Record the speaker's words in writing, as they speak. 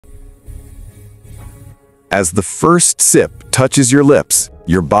As the first sip touches your lips,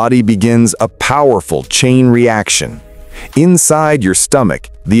 your body begins a powerful chain reaction. Inside your stomach,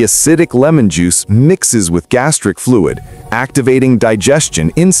 the acidic lemon juice mixes with gastric fluid, activating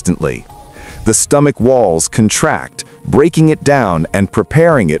digestion instantly. The stomach walls contract, breaking it down and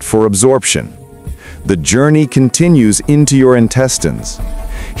preparing it for absorption. The journey continues into your intestines.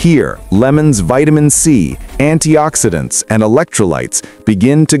 Here, lemon's vitamin C, antioxidants, and electrolytes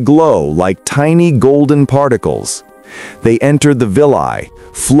begin to glow like tiny golden particles. They enter the villi,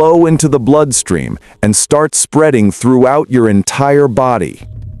 flow into the bloodstream, and start spreading throughout your entire body.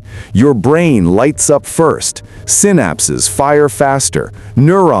 Your brain lights up first, synapses fire faster,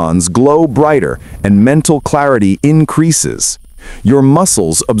 neurons glow brighter, and mental clarity increases. Your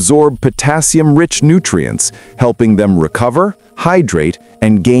muscles absorb potassium-rich nutrients, helping them recover, hydrate,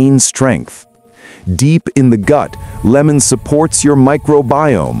 and gain strength. Deep in the gut, lemon supports your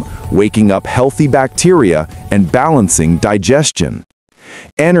microbiome, waking up healthy bacteria and balancing digestion.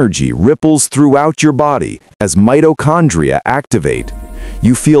 Energy ripples throughout your body as mitochondria activate.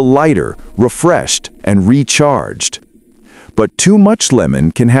 You feel lighter, refreshed, and recharged. But too much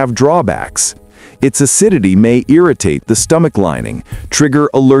lemon can have drawbacks. Its acidity may irritate the stomach lining, trigger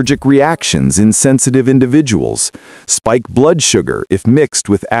allergic reactions in sensitive individuals, spike blood sugar if mixed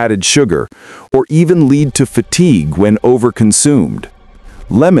with added sugar, or even lead to fatigue when overconsumed.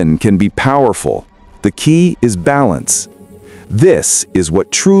 Lemon can be powerful. The key is balance. This is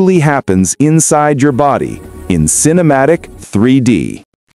what truly happens inside your body in cinematic 3D.